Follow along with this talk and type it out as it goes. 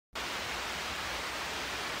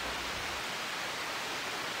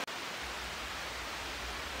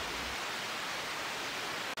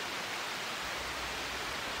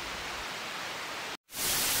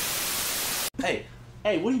Hey,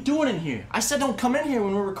 what are you doing in here? I said don't come in here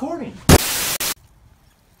when we're recording.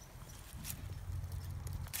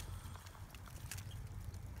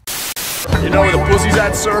 You know where the pussy's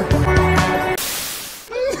at, sir?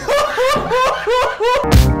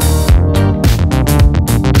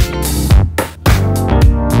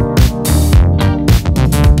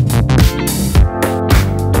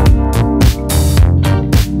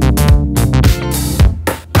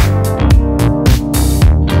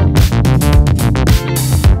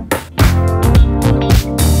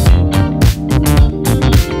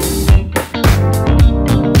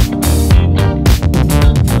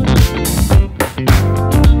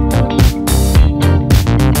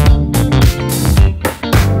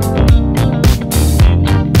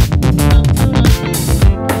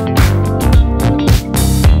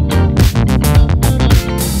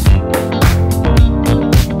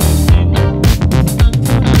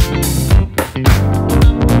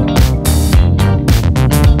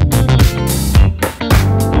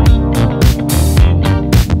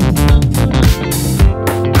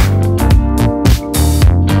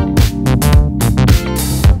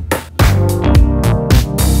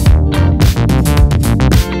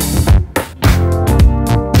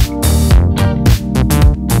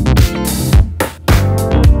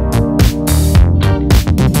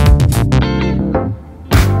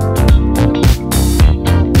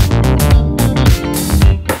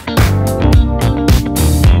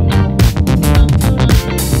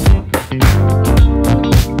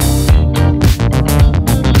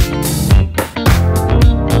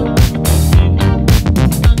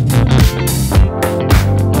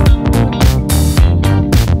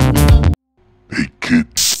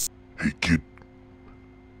 Hey kid,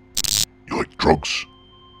 you like drugs?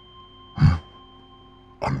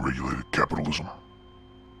 Unregulated capitalism?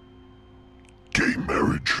 Gay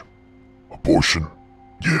marriage? Abortion?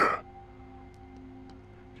 Yeah,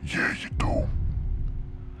 you do.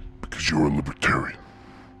 Because you're a libertarian,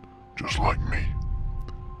 just like me.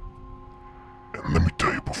 And let me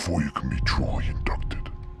tell you, before you can be truly inducted,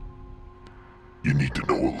 you need to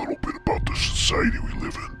know a little bit about the society we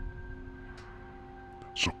live in.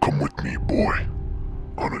 So come with me, boy,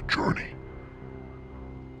 on a journey.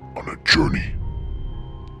 On a journey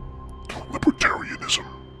to libertarianism.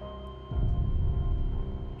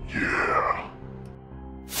 Yeah.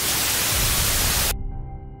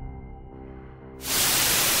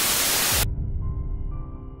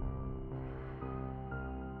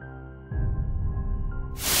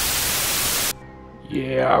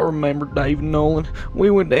 Yeah, I remember Dave Nolan. We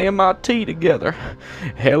went to MIT together.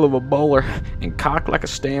 Hell of a bowler and cocked like a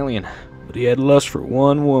stallion. But he had lust for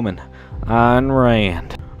one woman, Ayn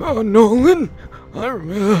Rand. Oh, Nolan, I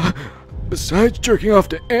remember. Besides jerking off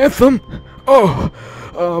to Anthem,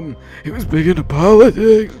 he was big into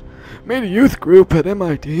politics. Made a youth group at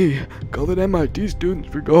MIT. Called it MIT Students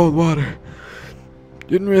for Goldwater.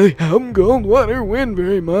 Didn't really help Goldwater win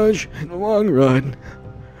very much in the long run.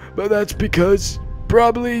 But that's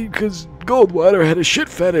probably because Goldwater had a shit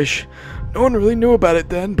fetish. No one really knew about it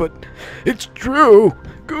then, but it's true.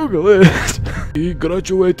 Google it. He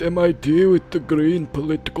graduated MIT with a degree in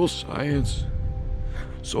political science.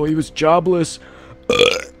 So he was jobless.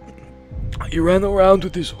 He ran around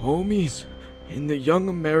with his homies in the Young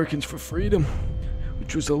Americans for Freedom,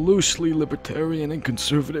 which was a loosely libertarian and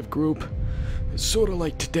conservative group. It's sort of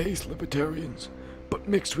like today's libertarians, but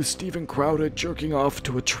mixed with Steven Crowder jerking off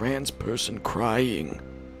to a trans person crying.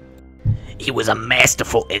 He was a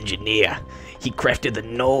masterful engineer. He crafted the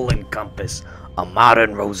Nolan compass, a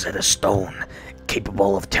modern Rosetta Stone,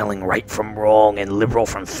 capable of telling right from wrong and liberal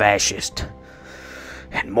from fascist,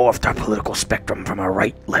 and morphed our political spectrum from a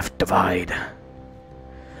right-left divide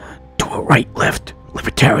to a right-left,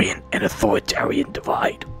 libertarian, and authoritarian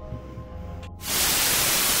divide.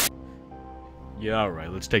 Yeah, alright,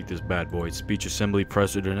 let's take this bad boy. Speech, assembly,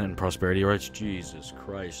 precedent, and prosperity rights. Jesus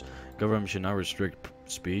Christ. Government should not restrict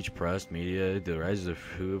speech, press, media. The rights of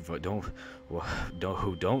who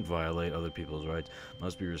don't violate other people's rights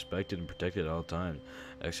must be respected and protected at all times.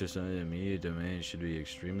 Exercise of media domain should be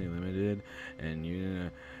extremely limited, and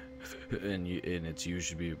its use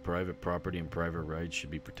should be private property and private rights should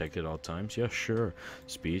be protected at all times. Yeah, sure.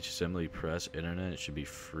 Speech, assembly, press, internet should be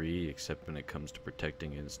free, except when it comes to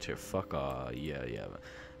protecting against terror. Fuck off. Yeah.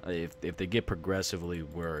 If they get progressively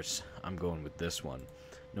worse, I'm going with this one.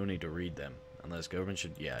 No need to read them. Unless government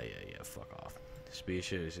should... Yeah, fuck off.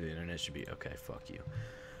 Speech, the internet should be... Okay, fuck you.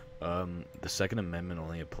 The Second Amendment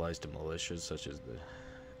only applies to militias such as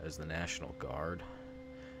the National Guard.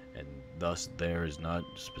 and thus there is not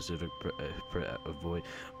specific avoid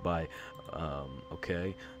by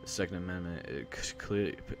okay. The Second Amendment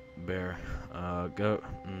clearly bear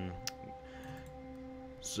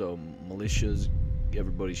so militias,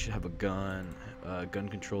 everybody should have a gun. Gun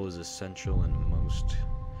control is essential in most.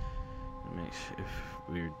 If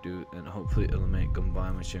we do, and hopefully eliminate gun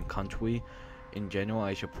violence in country. In general,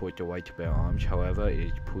 I support the right to bear arms. However, it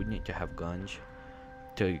is prudent to have guns.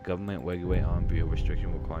 To government regulate arms via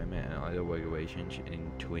restriction requirement and other regulations,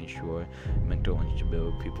 and to ensure mental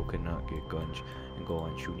instability, people cannot get guns and go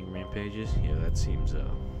on shooting rampages. Yeah, that seems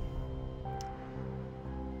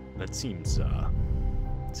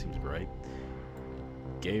right.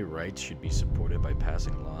 Gay rights should be supported by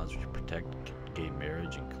passing laws which protect gay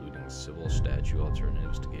marriage, including civil statute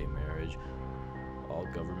alternatives to gay marriage. All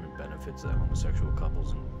government benefits that homosexual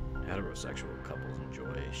couples and heterosexual couples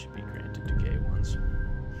enjoy should be granted to gay ones.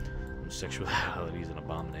 Homosexuality is an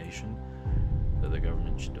abomination that the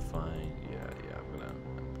government should define.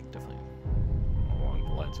 I'm definitely along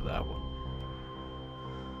the lines of that one.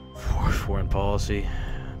 Foreign policy,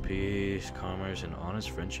 peace, commerce, and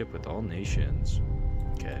honest friendship with all nations.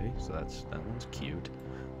 Okay, so that one's cute.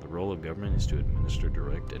 The role of government is to administer,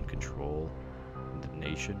 direct, and control the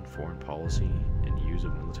nation. Foreign policy and use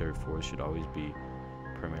of military force should always be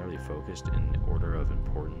primarily focused in order of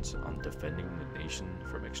importance on defending the nation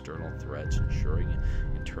from external threats, ensuring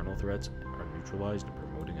internal threats are neutralized, and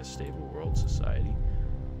promoting a stable world society.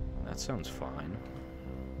 That sounds fine.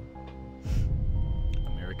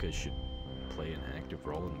 America should play an active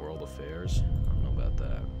role in world affairs. I don't know about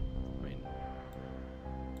that. I mean,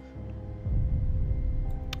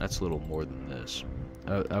 that's a little more than this.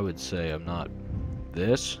 I would say I'm not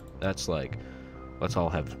this. That's like, let's all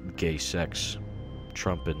have gay sex.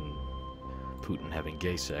 Trump and Putin having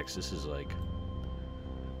gay sex. This is like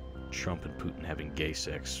Trump and Putin having gay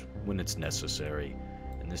sex when it's necessary.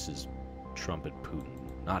 And this is Trump and Putin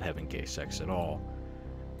not having gay sex at all.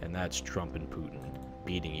 And that's Trump and Putin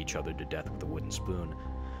beating each other to death with a wooden spoon.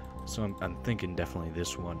 So I'm thinking definitely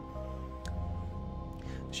this one.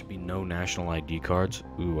 There should be no national ID cards.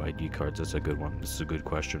 Ooh, ID cards, that's a good one. This is a good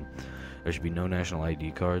question. There should be no national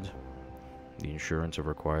ID cards. The insurance of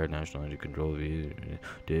required national ID control and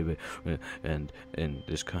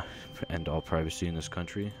all privacy in this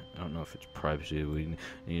country. I don't know if it's privacy. We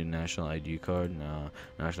need a national ID card. No,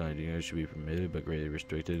 national ID cards should be permitted but greatly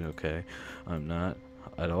restricted. Okay, I'm not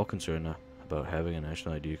at all concerned about having a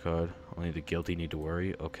national ID card. Only the guilty need to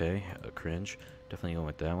worry. Okay, cringe. Definitely going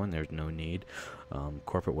with that one. There's no need.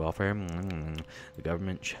 Corporate welfare. The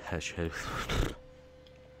government has.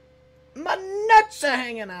 My nuts are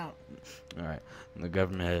hanging out. Alright. The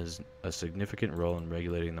government has a significant role in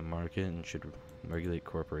regulating the market and should regulate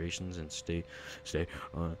corporations and state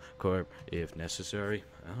corp if necessary.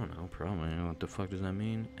 I don't know, probably. What the fuck does that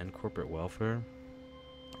mean? And corporate welfare.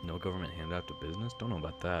 No government handout to business. Don't know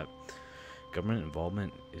about that. Government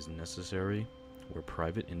involvement is necessary where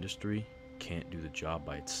private industry can't do the job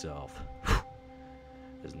by itself.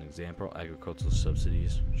 As an example, agricultural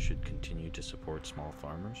subsidies should continue to support small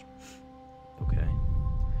farmers. Okay.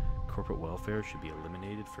 Corporate welfare should be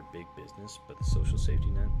eliminated for big business, but the social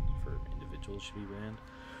safety net for individuals should be banned.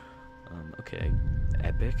 Okay.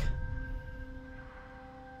 Epic.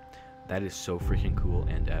 That is so freaking cool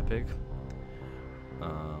and epic.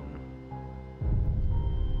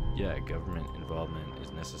 Yeah, government involvement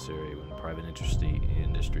is necessary when private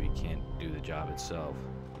industry can't do the job itself.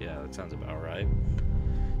 Yeah, that sounds about right.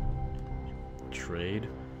 Trade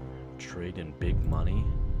in big money,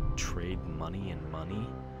 trade money and money,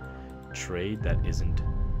 trade that isn't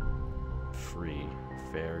free,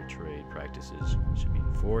 fair trade practices should be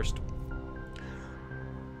enforced,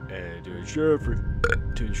 and to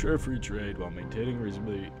ensure free trade while maintaining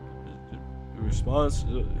reasonably response.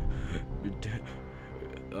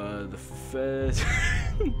 The Fed.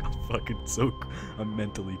 I'm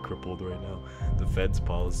mentally crippled right now. The Fed's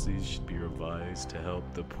policies should be revised to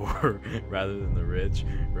help the poor rather than the rich.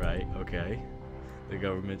 Right? Okay. The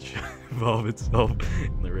government should involve itself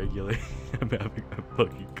in the regulation. I'm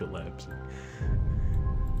fucking collapsing.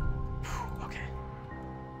 Okay.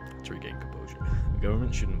 Let's regain composure. The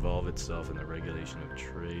government should involve itself in the regulation of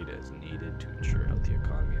trade as needed to ensure a healthy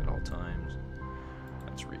economy at all times.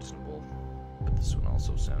 That's reasonable. But this one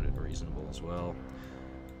also sounded reasonable as well.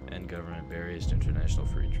 And government barriers to international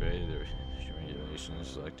free trade, their regulations,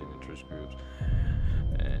 selecting interest groups,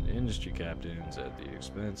 and industry captains at the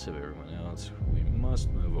expense of everyone else. We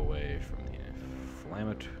must move away from the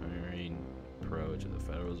inflammatory approach of the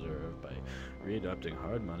Federal Reserve by readopting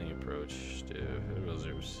hard money approach to Federal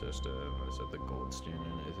Reserve system. Is that the gold standard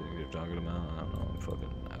I think they're talking about? I don't know. I'm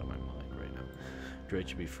fucking out of my mind right now. Trade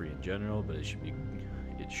should be free in general, but it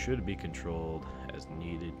should be controlled as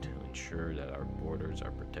needed to ensure that our borders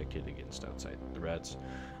are protected against outside threats.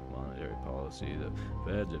 Monetary policy. The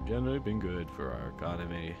Feds have generally been good for our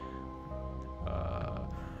economy.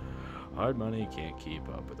 Hard money can't keep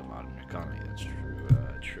up with the modern economy. That's true.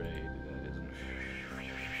 Trade, that isn't.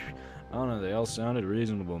 I don't know. They all sounded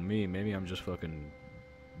reasonable to me. Maybe I'm just fucking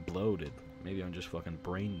bloated. Maybe I'm just fucking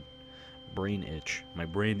brain itch. My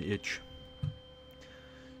brain itch.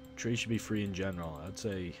 Trade should be free in general. I'd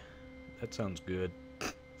say that sounds good.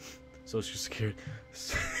 Social Security.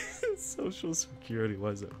 Social Security. Why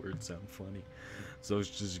does that word sound funny?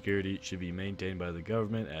 Social Security should be maintained by the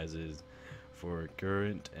government, as is for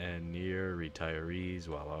current and near retirees,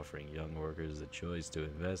 while offering young workers the choice to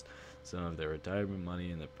invest some of their retirement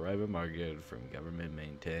money in the private market from government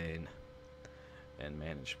maintained and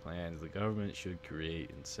managed plans. The government should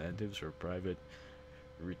create incentives for private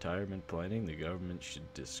retirement planning. The government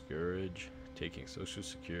should discourage taking Social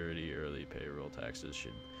Security. Early payroll taxes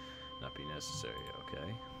should not be necessary.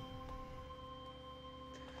 Okay.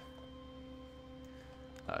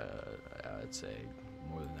 I'd say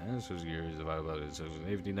more than that. Social Security is a vital part of the social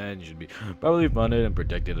safety net and should be properly funded and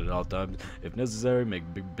protected at all times. If necessary, make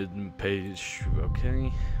big business pay.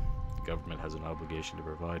 Okay. The government has an obligation to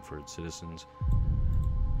provide for its citizens.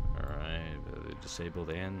 Alright, the disabled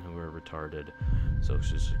and who are retarded.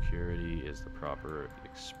 Social Security is the proper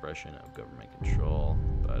expression of government control,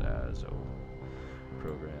 but as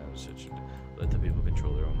programs that should let the people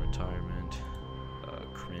control their own retirement.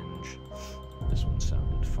 Cringe. This one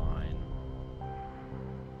sounded fine.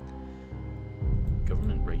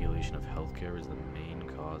 Government regulation of healthcare is the main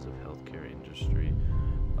cause of healthcare industry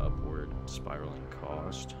upward spiraling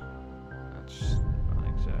cost. That's not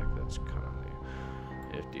exact. That's kind of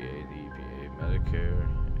the FDA, the EPA, Medicare,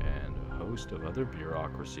 and a host of other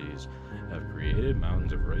bureaucracies have created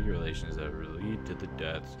mountains of regulations that lead to the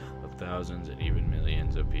deaths of thousands and even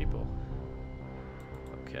millions of people.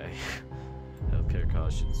 Okay. Healthcare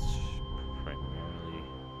costs primarily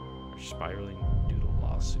are spiraling due to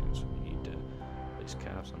lawsuits. We need to place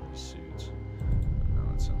caps on these suits. No,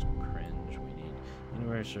 that sounds cringe. We need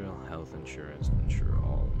universal health insurance to ensure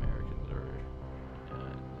all Americans are.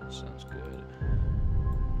 That sounds good.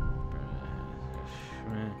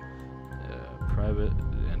 Private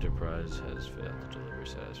enterprise has failed to deliver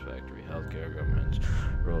satisfactory healthcare. Government's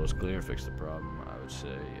role is clear. Fix the problem. I would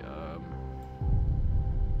say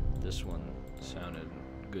this one sounded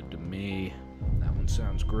good to me. That one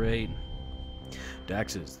sounds great.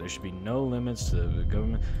 Taxes. There should be no limits to the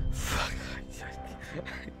government. Fuck.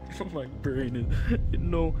 My brain is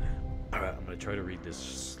no. Alright, I'm gonna try to read this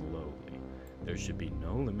slowly. There should be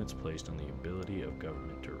no limits placed on the ability of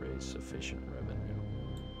government to raise sufficient revenue.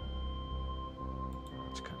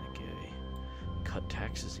 It's kind of gay. Cut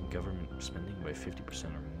taxes and government spending by 50% or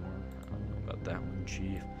more. I don't know about that one,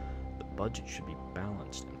 Chief. The budget should be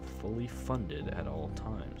balanced and fully funded at all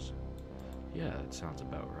times. Yeah, that sounds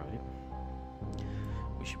about right.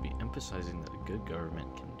 We should be emphasizing that a good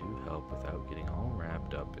government can do help without getting all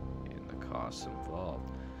wrapped up in the costs involved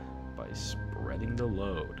by spreading the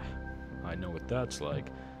load. I know what that's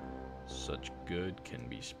like. Such good can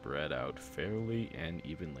be spread out fairly and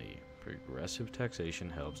evenly. Progressive taxation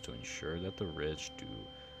helps to ensure that the rich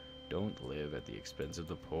don't live at the expense of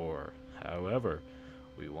the poor. However,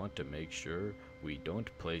 we want to make sure we don't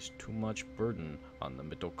place too much burden on the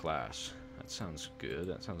middle class. That sounds good.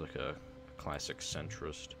 That sounds like a classic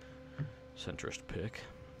centrist pick.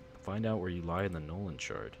 Find out where you lie in the Nolan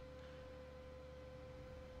chart.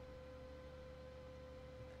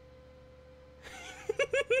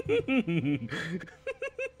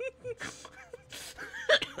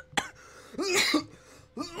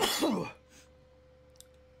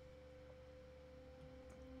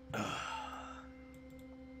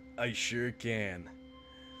 I sure can.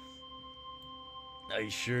 I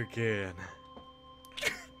sure can.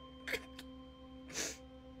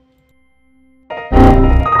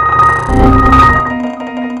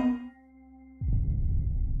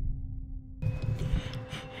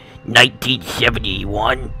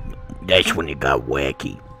 "1971, that's when it got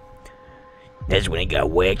wacky. That's when it got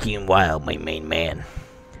wacky and wild, my main man.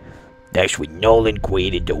 That's when Nolan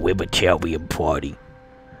created the Libertarian Party.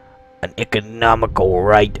 An economical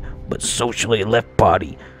right but socially left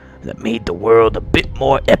party that made the world a bit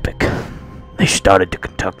more epic. They started to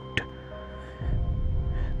conduct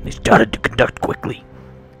quickly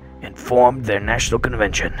and formed their national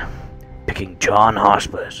convention, picking John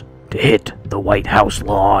Hosper's to hit the White House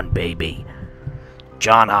lawn, baby.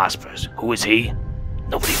 John Hospers. Who is he?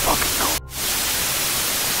 Nobody fucking knows.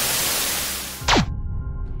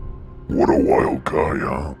 What a wild guy,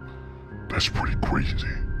 huh? That's pretty crazy.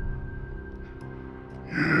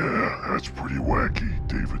 Yeah, that's pretty wacky.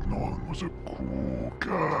 David Nolan was a cool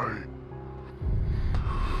guy.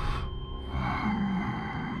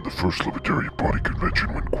 The first Libertarian Party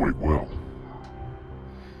convention went quite well.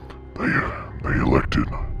 They elected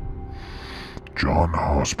John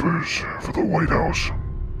Hospers for the White House.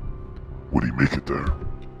 Would he make it there?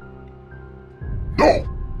 No!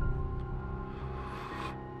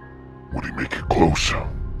 Would he make it close?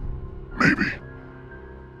 Maybe.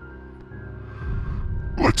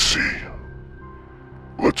 Let's see.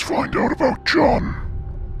 Let's find out about John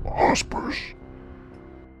Hospers.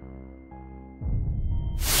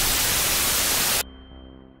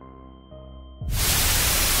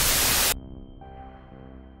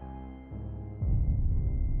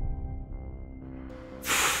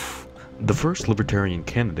 The first Libertarian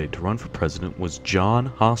candidate to run for president was John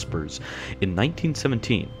Hospers. In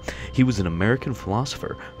 1917, he was an American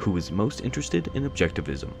philosopher who was most interested in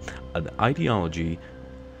objectivism, an ideology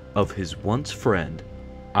of his once friend,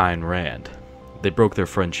 Ayn Rand. They broke their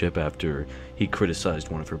friendship after he criticized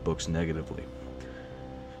one of her books negatively.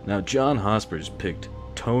 Now, John Hospers picked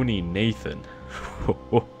Tony Nathan.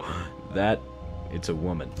 It's a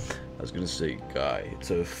woman. I was going to say guy. It's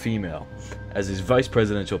a female. As his vice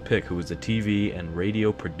presidential pick, who was a TV and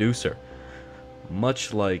radio producer,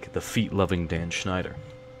 much like the feet-loving Dan Schneider.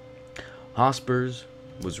 Hospers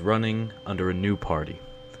was running under a new party,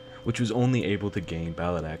 which was only able to gain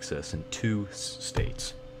ballot access in 2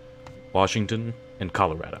 states, Washington and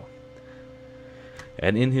Colorado.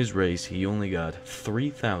 And in his race, he only got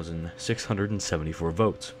 3,674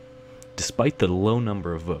 votes. Despite the low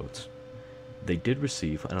number of votes, they did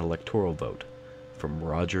receive an electoral vote from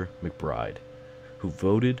Roger McBride, who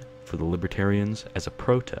voted for the Libertarians as a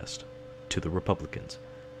protest to the Republicans,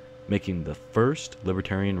 making the first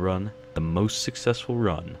Libertarian run the most successful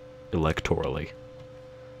run electorally.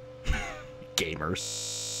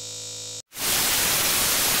 Gamers.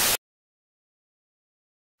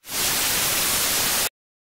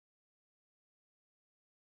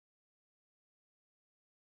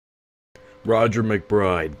 Roger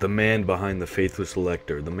McBride, the man behind the faithless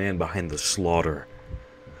elector, the man behind the slaughter,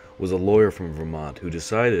 was a lawyer from Vermont who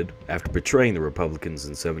decided, after betraying the Republicans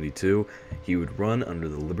in '72, he would run under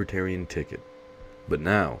the Libertarian ticket. But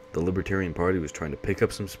now, the Libertarian Party was trying to pick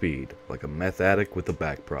up some speed, like a meth addict with a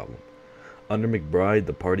back problem. Under McBride,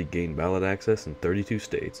 the party gained ballot access in 32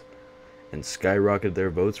 states, and skyrocketed their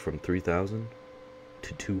votes from 3,000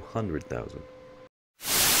 to 200,000.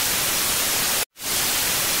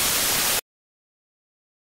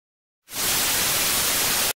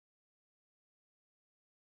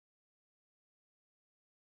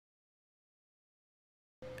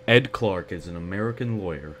 Ed Clark is an American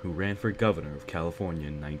lawyer who ran for governor of California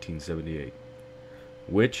in 1978,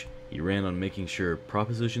 which he ran on making sure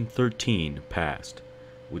Proposition 13 passed,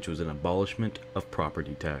 which was an abolishment of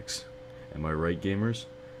property tax. Am I right, gamers?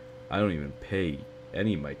 I don't even pay I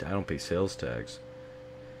don't pay sales tax.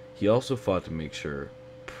 He also fought to make sure...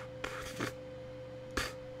 Does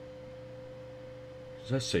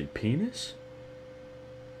that say penis?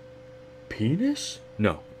 Penis?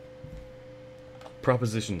 No.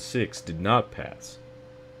 Proposition 6 did not pass,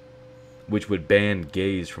 which would ban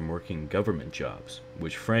gays from working government jobs,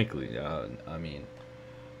 which frankly,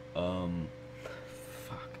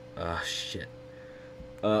 shit.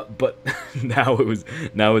 But now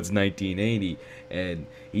it's 1980, and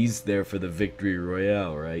he's there for the victory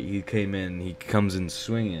royale, right? He comes in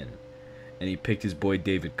swinging, and he picked his boy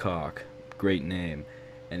David Koch, great name,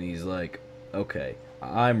 and he's like, okay,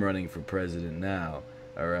 I'm running for president now,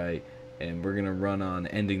 alright? And we're gonna run on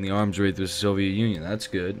ending the arms race with the Soviet Union. That's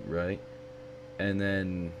good, right? And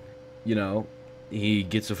then, he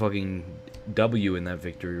gets a fucking W in that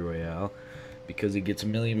victory royale because he gets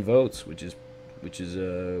 1 million votes, which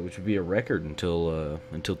would be a record until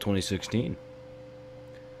 2016.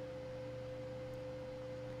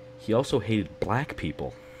 He also hated black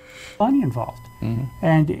people. Money involved,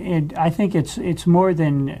 and I think it's more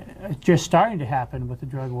than just starting to happen with the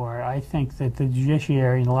drug war. I think that the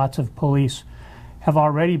judiciary and lots of police have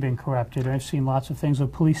already been corrupted. I've seen lots of things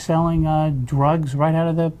with police selling drugs right out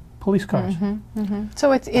of the police cars.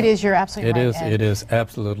 So it is. You're absolutely right. It is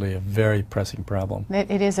absolutely a very pressing problem.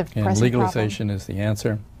 It is a pressing and legalization problem. is the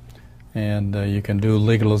answer, and you can do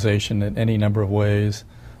legalization in any number of ways.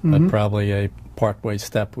 But probably a partway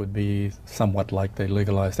step would be somewhat like they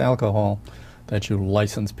legalized alcohol, that you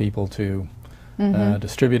license people to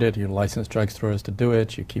distribute it. You license drugstores to do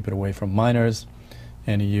it. You keep it away from minors,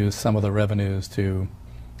 and you use some of the revenues to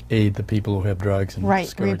aid the people who have drugs and Right,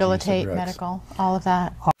 discourage use of rehabilitate, drugs. medical, all of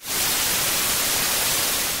that.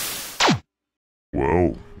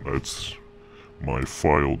 Well, that's my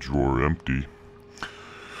file drawer empty.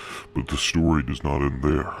 But the story does not end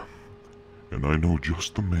there. And I know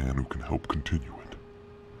just the man who can help continue it.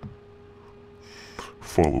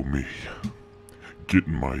 Follow me. Get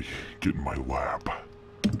in my lab.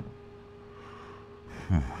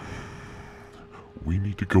 We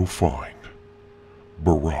need to go find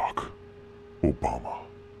Barack Obama.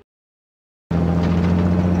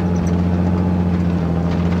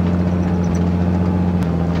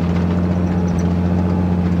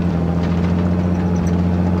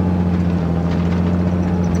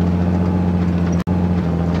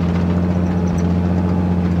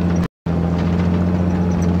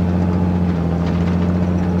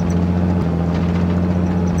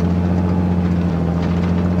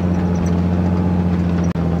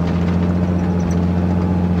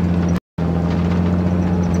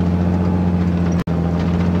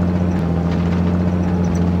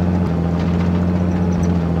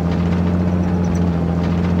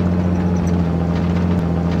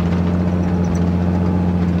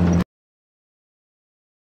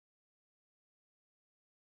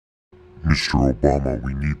 Mr. Obama,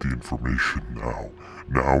 we need the information now.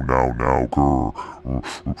 Now, grr.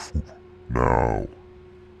 Now.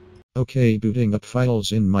 Okay, booting up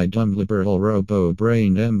files in my dumb liberal robo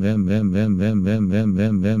brain.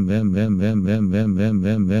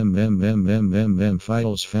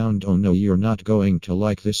 Files found. Oh no, you're not going to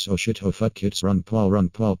like this. Oh shit, oh fuck, it's run Paul, run.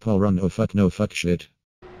 Oh fuck, no fuck shit.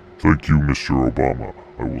 Thank you, Mr. Obama.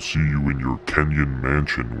 I will see you in your Kenyan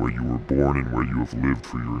mansion where you were born and where you have lived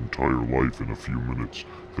for your entire life in a few minutes.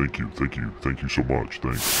 Thank you so much.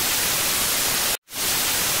 Thanks.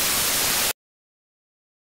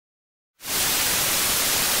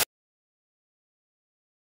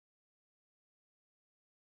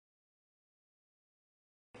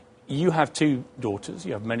 You have 2 daughters,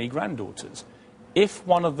 you have many granddaughters. If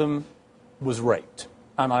one of them was raped,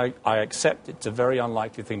 and I accept it's a very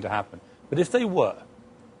unlikely thing to happen, but if they were,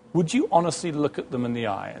 would you honestly look at them in the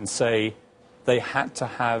eye and say they had to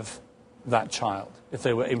have that child if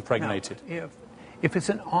they were impregnated? Now, if it's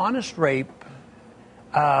an honest rape,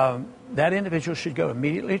 that individual should go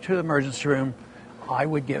immediately to the emergency room. I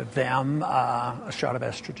would give them a shot of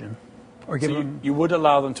estrogen. Or give them, you would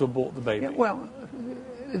allow them to abort the baby? Yeah, well,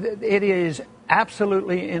 it is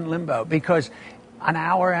absolutely in limbo because an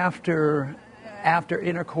hour after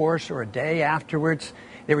intercourse or a day afterwards,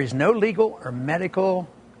 there is no legal or medical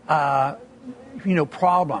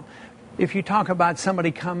problem. If you talk about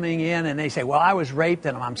somebody coming in and they say, well, I was raped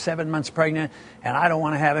and I'm 7 months pregnant and I don't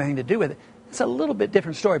want to have anything to do with it, it's a little bit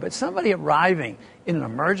different story. But somebody arriving in an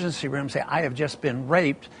emergency room say, I have just been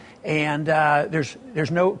raped, and there's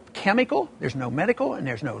no chemical, there's no medical, and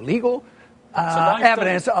there's no legal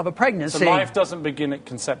evidence of a pregnancy. So life doesn't begin at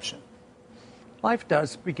conception? Life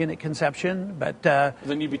does begin at conception, but...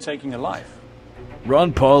 then you'd be taking a life.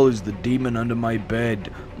 Ron Paul is the demon under my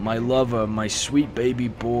bed, my lover, my sweet baby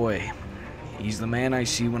boy. He's the man I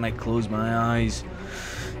see when I close my eyes,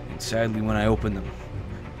 and sadly when I open them.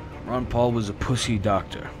 Ron Paul was a pussy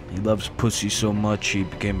doctor. He loves pussy so much he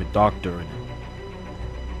became a doctor and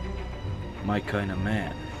my kind of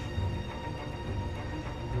man.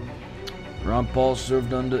 Ron Paul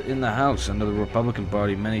served in the House under the Republican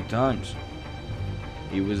Party many times.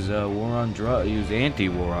 He was He was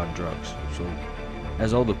anti-war on drugs. So,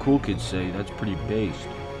 as all the cool kids say, that's pretty based.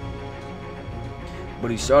 But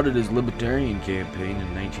he started his Libertarian campaign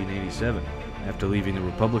in 1987 after leaving the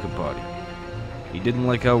Republican Party. He didn't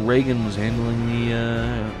like how Reagan was handling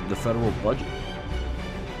the federal budget.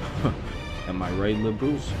 Am I right,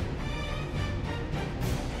 liberals?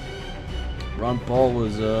 Ron Paul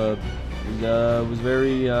was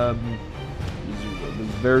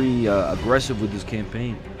very aggressive with his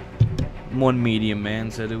campaign. One media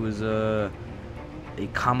man said it was a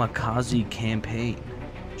kamikaze campaign,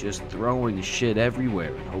 just throwing shit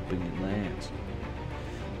everywhere and hoping it lands.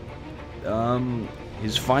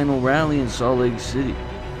 His final rally in Salt Lake City,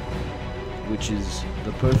 which is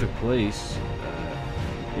the perfect place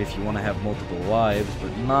if you want to have multiple wives,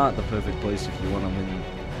 but not the perfect place if you want to win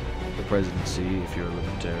the presidency if you're a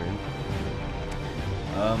libertarian.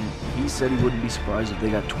 He said he wouldn't be surprised if they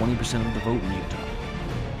got 20% of the vote in Utah.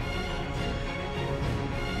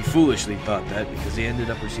 He foolishly thought that because he ended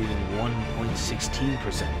up receiving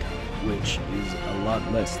 1.16%, which is a lot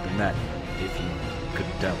less than that, if you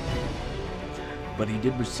couldn't tell. But he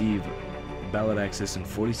did receive ballot access in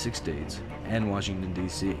 46 states and Washington,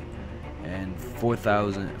 D.C., and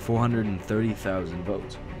 430,000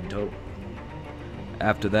 votes in total.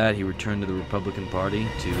 After that, he returned to the Republican Party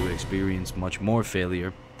to experience much more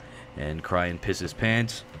failure and cry and piss his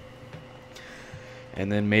pants,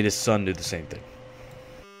 and then made his son do the same thing.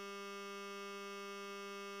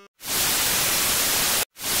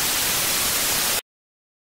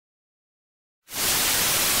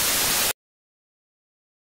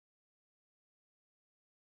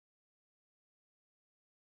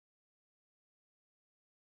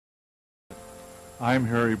 I'm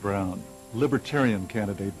Harry Brown, Libertarian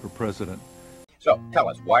candidate for president. So, tell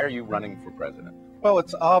us, why are you running for president? Well,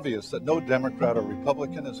 it's obvious that no Democrat or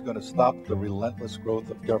Republican is going to stop the relentless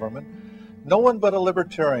growth of government. No one but a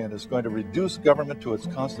libertarian is going to reduce government to its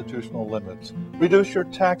constitutional limits, reduce your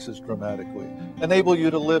taxes dramatically, enable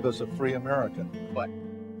you to live as a free American. But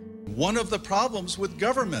one of the problems with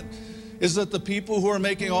government is that the people who are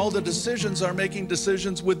making all the decisions are making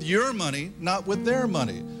decisions with your money, not with their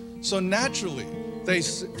money. So naturally, they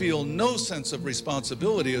feel no sense of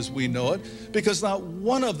responsibility as we know it, because not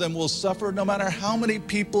one of them will suffer no matter how many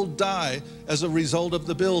people die as a result of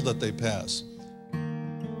the bill that they pass.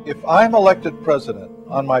 If I'm elected president,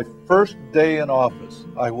 on my first day in office,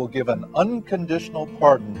 I will give an unconditional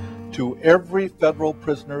pardon to every federal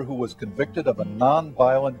prisoner who was convicted of a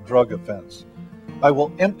nonviolent drug offense. I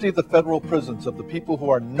will empty the federal prisons of the people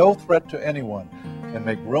who are no threat to anyone and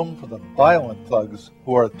make room for the violent thugs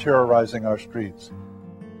who are terrorizing our streets.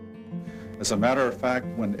 As a matter of fact,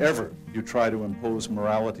 whenever you try to impose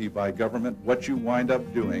morality by government, what you wind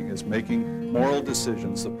up doing is making moral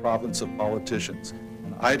decisions the province of politicians.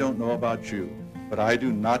 And I don't know about you, but I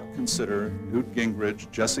do not consider Newt Gingrich,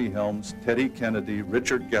 Jesse Helms, Teddy Kennedy,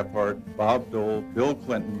 Richard Gephardt, Bob Dole, Bill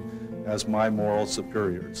Clinton as my moral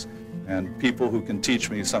superiors, and people who can teach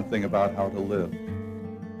me something about how to live.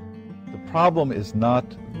 The problem is not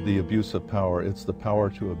the abuse of power, it's the power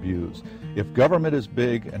to abuse. If government is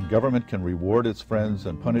big and government can reward its friends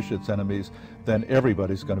and punish its enemies, then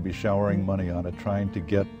everybody's going to be showering money on it, trying to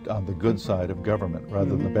get on the good side of government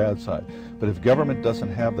rather than the bad side. But if government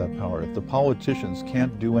doesn't have that power, if the politicians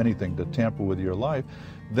can't do anything to tamper with your life,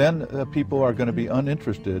 then people are going to be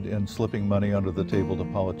uninterested in slipping money under the table to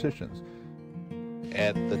politicians.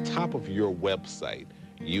 At the top of your website,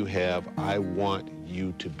 you have, I want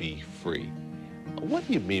you to be free. What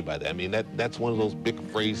do you mean by that? I mean, that's one of those big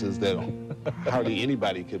phrases that hardly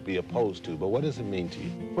anybody could be opposed to, but what does it mean to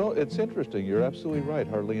you? Well, it's interesting. You're absolutely right.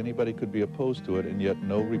 Hardly anybody could be opposed to it, and yet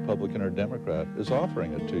no Republican or Democrat is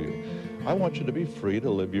offering it to you. I want you to be free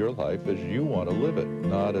to live your life as you want to live it,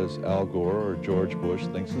 not as Al Gore or George Bush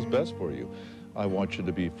thinks is best for you. I want you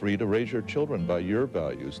to be free to raise your children by your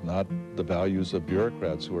values, not the values of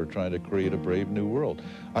bureaucrats who are trying to create a brave new world.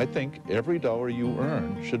 I think every dollar you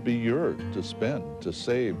earn should be yours to spend, to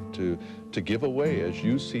save, to give away as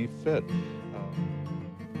you see fit.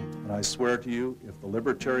 And I swear to you, if the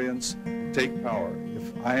Libertarians take power,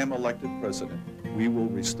 if I am elected president, we will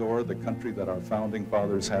restore the country that our founding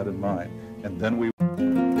fathers had in mind. And then we...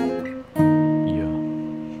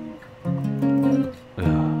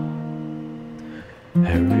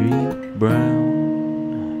 Harry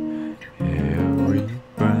Brown, Harry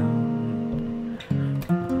Brown,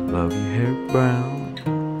 love you, Harry Brown,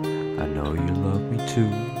 I know you love me too.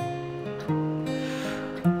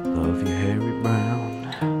 Love you, Harry Brown,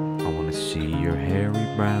 I wanna see your Harry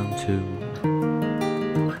Brown too.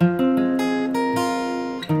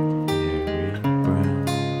 Harry Brown,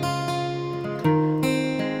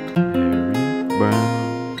 Harry Brown.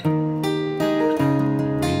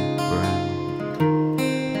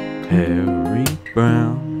 Harry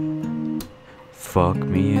Brown, fuck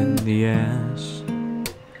me in the ass.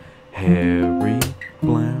 Harry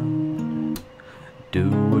Brown, do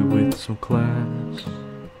it with some class.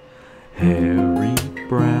 Harry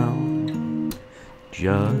Brown,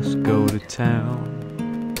 just go to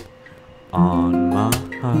town on my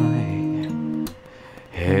high.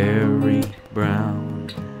 Harry Brown,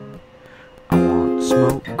 I want to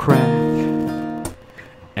smoke crack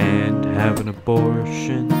and have an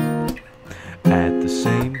abortion at the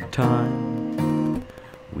same time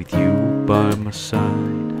with you by my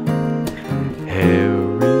side.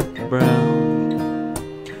 Harry Brown,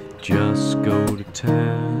 just go to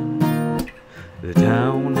town. The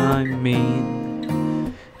town I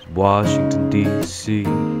mean is Washington, D.C.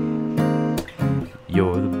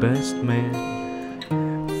 You're the best man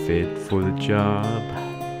fit for the job.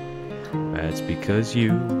 That's because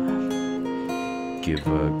you give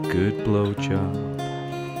a good blowjob.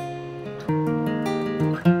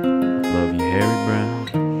 Love you, Harry Brown.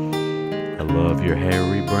 I love your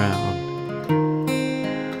Harry Brown.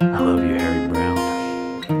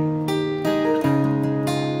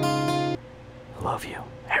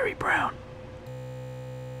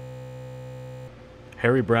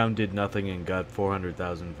 Harry Brown did nothing and got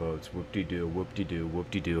 400,000 votes. Whoop-de-doo, whoop-de-doo,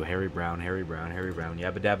 whoop-de-doo. Harry Brown, Harry Brown, Harry Brown.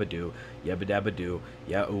 Yabba-dabba-doo, yabba-dabba-doo.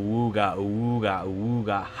 Yeah, ooga, ooga,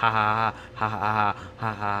 ooga. Ha-ha-ha, ha-ha-ha,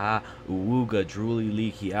 ha-ha-ha. Ooga, drooly,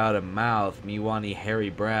 leaky, out of mouth. Me wanty Harry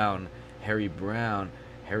Brown. Harry Brown.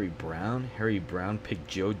 Harry Brown? Harry Brown picked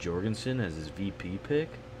Joe Jorgensen as his VP pick?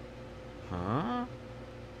 Huh?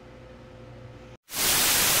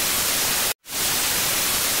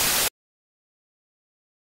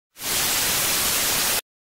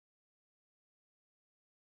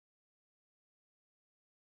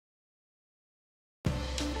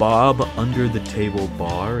 Bob Under the Table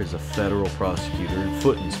Barr is a federal prosecutor and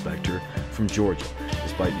foot inspector from Georgia.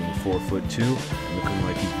 Despite being 4'2" and looking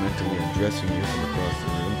like he's mentally undressing you from across the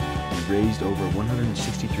room, he raised over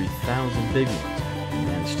 163,000 big ones and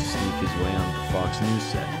managed to sneak his way onto the Fox News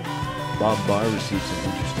set. Bob Barr received some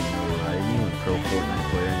interesting notoriety when pro-Fortnite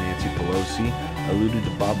player Nancy Pelosi alluded to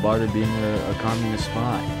Bob Barr being a communist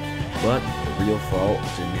spy. But the real fault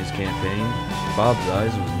in his campaign, in Bob's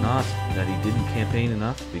eyes, was not that he didn't campaign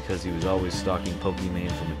enough because he was always stalking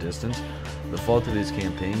Pokemon from a distance. The fault of his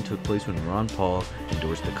campaign took place when Ron Paul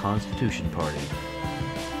endorsed the Constitution Party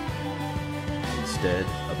instead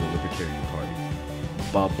of the Libertarian Party.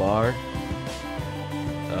 Bob Barr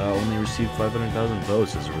only received 500,000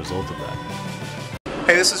 votes as a result of that.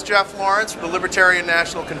 Hey, this is Jeff Lawrence from the Libertarian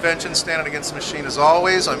National Convention, standing against the machine as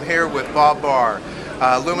always. I'm here with Bob Barr.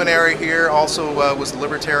 Luminary here, also was the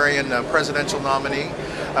Libertarian presidential nominee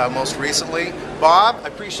most recently. Bob, I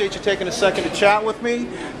appreciate you taking a second to chat with me.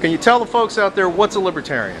 Can you tell the folks out there what's a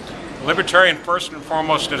libertarian? A libertarian, first and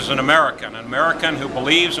foremost, is an American who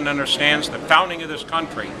believes and understands the founding of this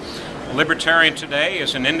country. A libertarian today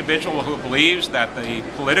is an individual who believes that the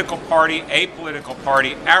political party, a political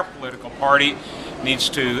party, our political party, needs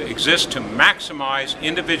to exist to maximize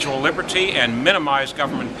individual liberty and minimize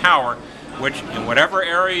government power, which, in whatever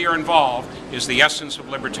area you're involved, is the essence of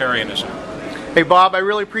libertarianism. Hey, Bob, I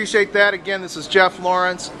really appreciate that. Again, this is Jeff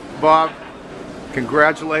Lawrence. Bob,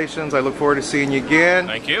 congratulations. I look forward to seeing you again.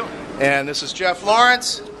 Thank you. And this is Jeff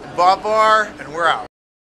Lawrence, Bob Barr, and we're out.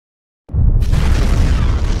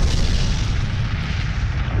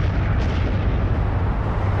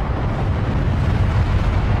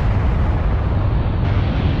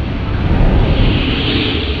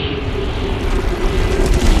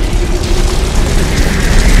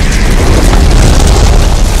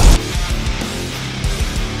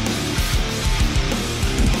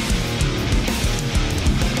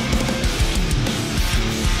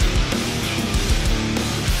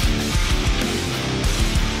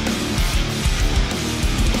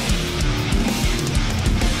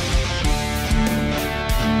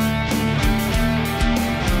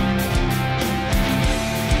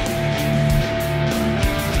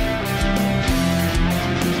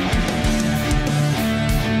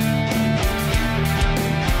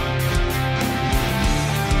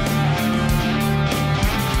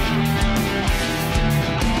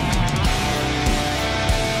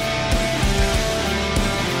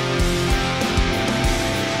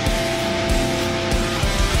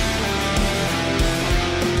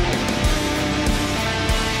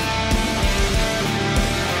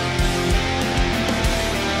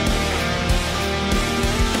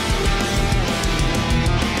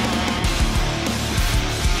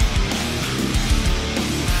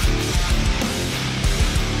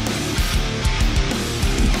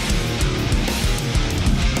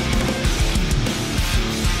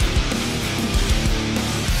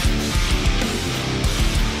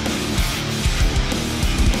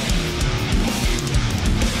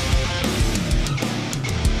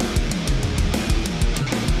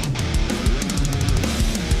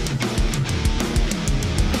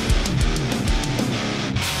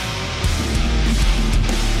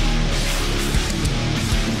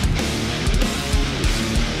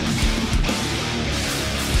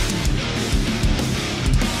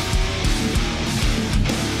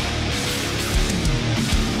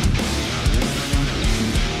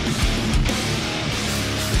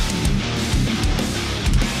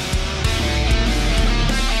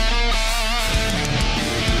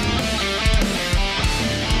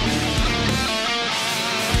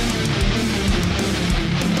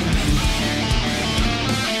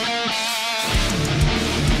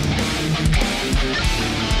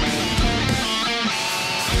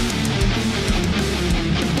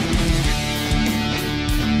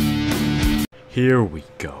 Here we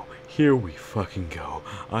go. Here we fucking go.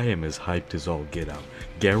 I am as hyped as all get out.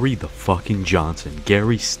 Gary the fucking Johnson.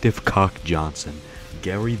 Gary Stiff Cock Johnson.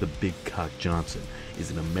 Gary the Big Cock Johnson is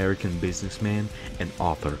an American businessman and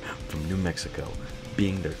author from New Mexico.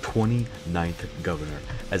 being their 29th governor.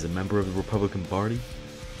 As a member of the Republican Party,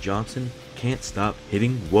 Johnson can't stop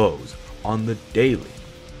hitting woes on the daily.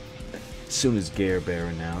 As soon as Gare Bear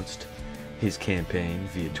announced his campaign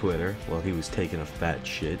via Twitter while he was taking a fat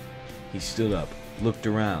shit, he stood up, looked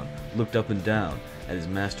around, looked up and down at his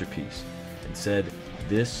masterpiece, and said,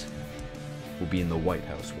 "This will be in the White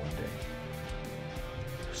House one day."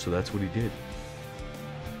 So that's what he did.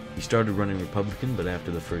 He started running Republican, but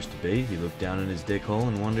after the first debate, he looked down in his dick hole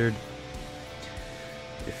and wondered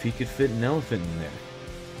if he could fit an elephant in there.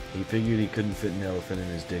 He figured he couldn't fit an elephant in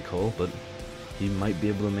his dick hole, but he might be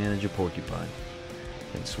able to manage a porcupine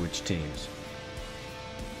and switch teams.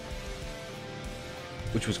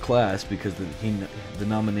 Which was class because the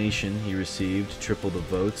nomination he received triple the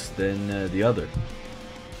votes than the other.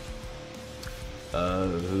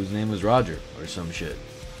 Whose name was Roger or some shit.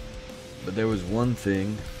 But there was one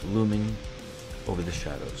thing looming over the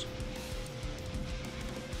shadows.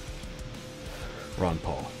 Ron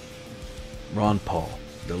Paul. Ron Paul.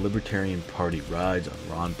 The Libertarian Party rides on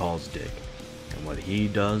Ron Paul's dick, and what he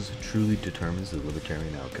does truly determines the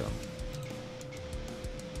Libertarian outcome.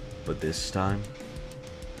 But this time,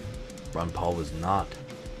 Ron Paul was not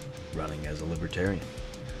running as a Libertarian,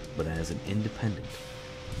 but as an independent.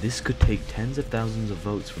 This could take tens of thousands of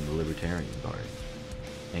votes from the Libertarian Party,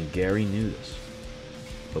 and Gary knew this.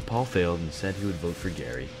 But Paul failed and said he would vote for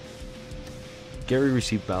Gary. Gary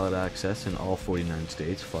received ballot access in all 49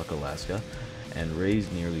 states, fuck Alaska, and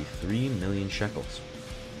raised nearly 3 million shekels.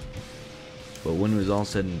 But when it was all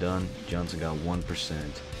said and done, Johnson got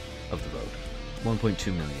 1% of the vote,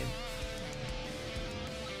 1.2 million.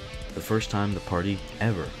 The first time the party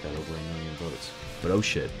ever got over 1 million votes. But oh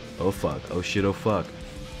shit, oh fuck, oh shit, oh fuck,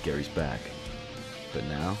 Gary's back. But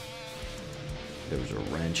now, there was a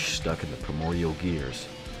wrench stuck in the primordial gears.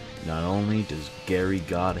 Not only does Gary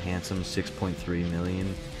God Handsome 6.3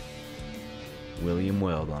 million William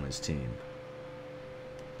Weld on his team.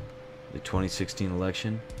 The 2016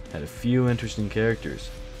 election had a few interesting characters.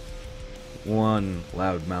 One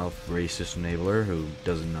loudmouth racist enabler who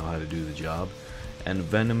doesn't know how to do the job, and a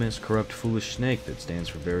venomous, corrupt, foolish snake that stands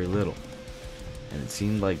for very little. And it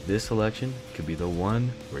seemed like this election could be the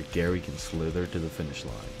one where Gary can slither to the finish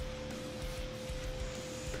line.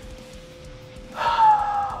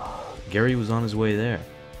 Gary was on his way there.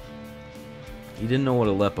 He didn't know what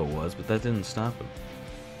Aleppo was, but that didn't stop him.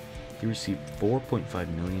 He received 4.5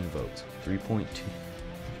 million votes,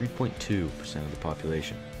 3.2% of the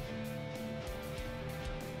population.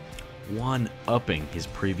 One-upping his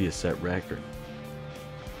previous set record.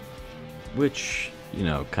 Which, you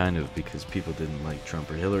know, kind of because people didn't like Trump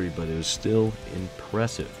or Hillary, but it was still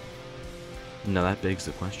impressive. Now that begs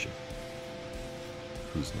the question.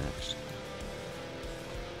 Who's next?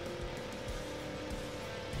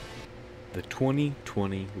 The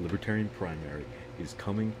 2020 Libertarian primary is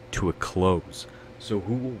coming to a close, so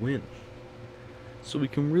who will win? So we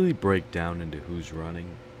can really break down into who's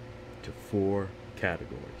running to 4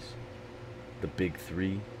 categories. The big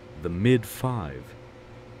 3, the mid 5,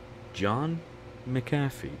 John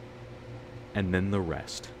McAfee, and then the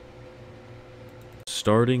rest.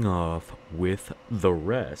 Starting off with the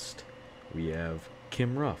rest, we have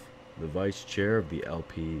Kim Ruff, the vice chair of the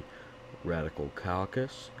LP Radical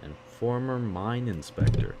Caucus and former mine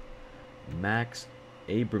inspector, Max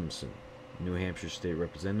Abramson, New Hampshire State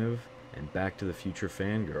Representative and Back to the Future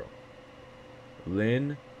fangirl,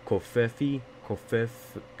 Lynn Kofefi,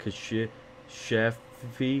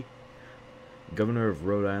 Governor of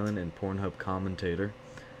Rhode Island and Pornhub commentator,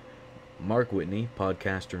 Mark Whitney,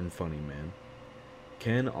 podcaster and funny man,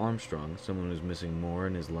 Ken Armstrong, someone who's missing more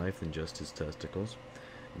in his life than just his testicles,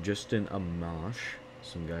 Justin Amash,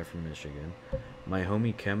 some guy from Michigan, my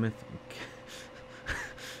homie Kenneth,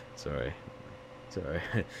 sorry,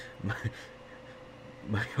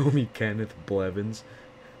 my homie Kenneth Blevins,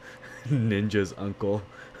 Ninja's uncle,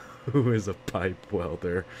 who is a pipe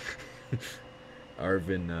welder,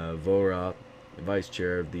 Arvin Vohra, vice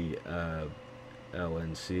chair of the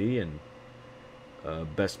LNC and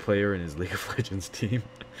best player in his League of Legends team,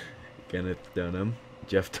 Kenneth Dunham,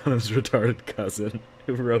 Jeff Dunham's retarded cousin,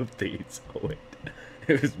 who wrote these. Oh wait,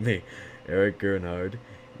 it was me, Eric Gernhard.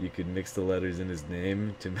 You could mix the letters in his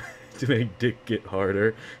name to make Dick get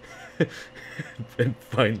harder. And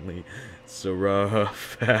finally, Sarah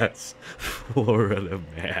Fats, Florida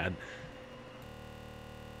man.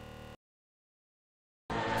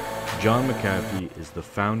 John McAfee is the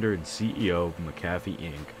founder and CEO of McAfee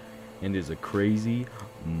Inc. and is a crazy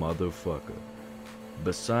motherfucker.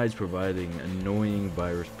 Besides providing annoying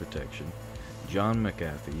virus protection, John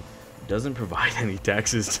McAfee doesn't provide any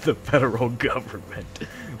taxes to the federal government,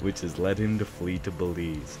 which has led him to flee to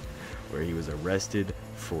Belize, where he was arrested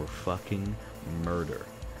for fucking murder.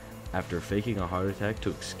 After faking a heart attack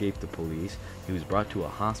to escape the police, he was brought to a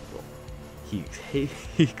hospital. He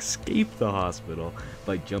escaped the hospital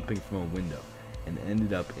by jumping from a window and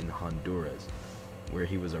ended up in Honduras, where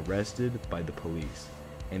he was arrested by the police,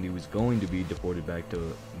 and he was going to be deported back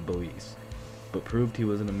to Belize, but proved he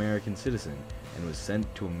was an American citizen and was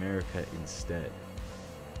sent to America instead,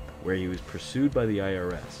 where he was pursued by the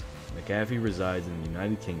IRS. McAfee resides in the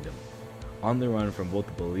United Kingdom, on the run from both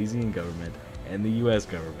the Belizean government and the US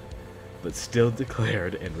government, but still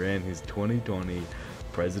declared and ran his 2020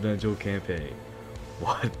 presidential campaign.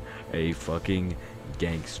 What a fucking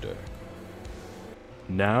gangster.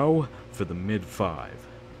 Now for the mid-5.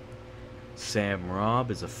 Sam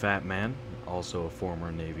Robb is a fat man, also a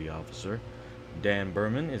former Navy officer. Dan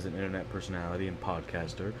Berman is an internet personality and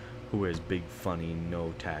podcaster who wears big funny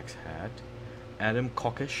no tax hat. Adam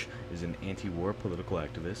Kokesh is an anti-war political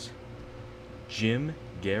activist. Jim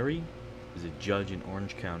Gary is a judge in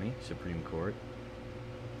Orange County Supreme Court,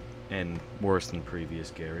 and worse than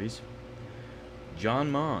previous Garys. John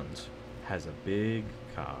Mons has a big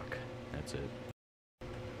cock. That's it.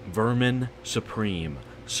 Vermin Supreme.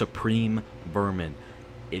 Supreme Vermin.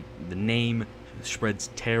 The name spreads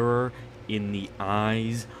terror in the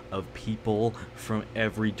eyes of people from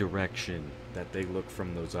every direction that they look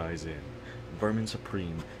from those eyes in. Vermin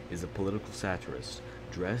Supreme is a political satirist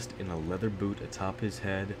dressed in a leather boot atop his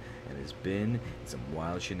head and has been in some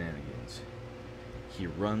wild shenanigans. He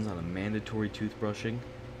runs on a mandatory toothbrushing,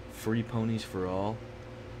 free ponies for all,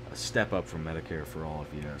 a step up from Medicare for all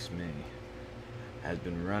if you ask me. Has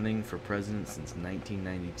been running for president since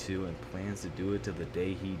 1992 and plans to do it to the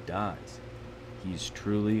day he dies. He's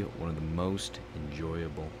truly one of the most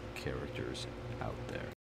enjoyable characters out there.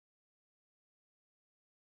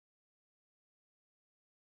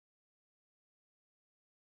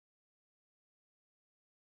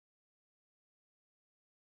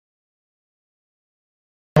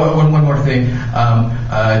 One more thing.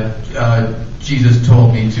 Jesus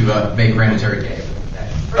told me to make Granitary gay.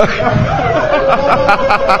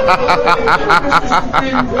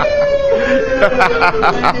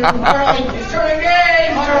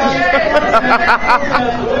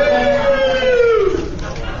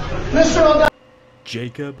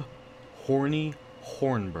 Jacob Horny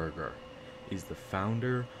Hornberger is the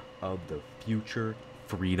founder of the Future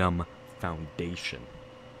Freedom Foundation,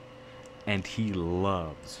 and he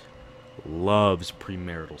loves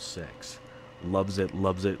premarital sex. Loves it,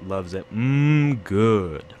 loves it, loves it.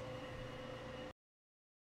 Good.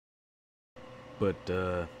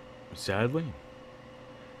 But, sadly,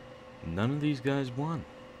 none of these guys won.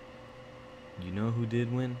 You know who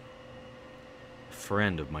did win? A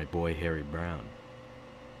friend of my boy Harry Brown.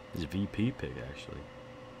 His VP pick, actually.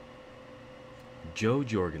 Joe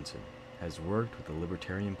Jorgensen has worked with the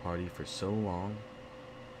Libertarian Party for so long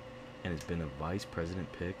and has been a vice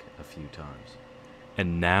president pick a few times,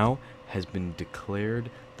 and now has been declared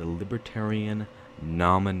the Libertarian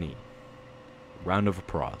nominee. Round of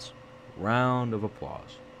applause. Round of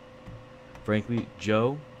applause. Frankly,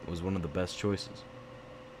 Joe was one of the best choices.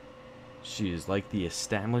 She is like the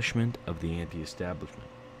establishment of the anti-establishment.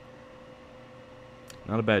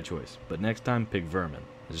 Not a bad choice, but next time pick Vermin.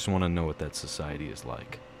 I just want to know what that society is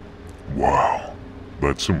like. Wow,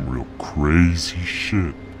 that's some real crazy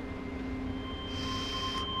shit.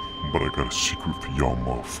 But I got a secret for y'all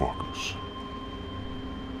motherfuckers.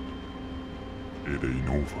 It ain't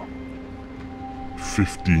over.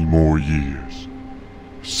 50 more years.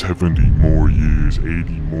 70 more years.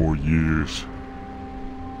 80 more years.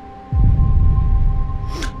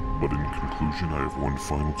 But in conclusion, I have one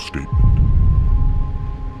final statement.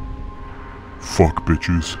 Fuck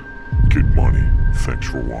bitches. Get money. Thanks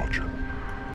for watching.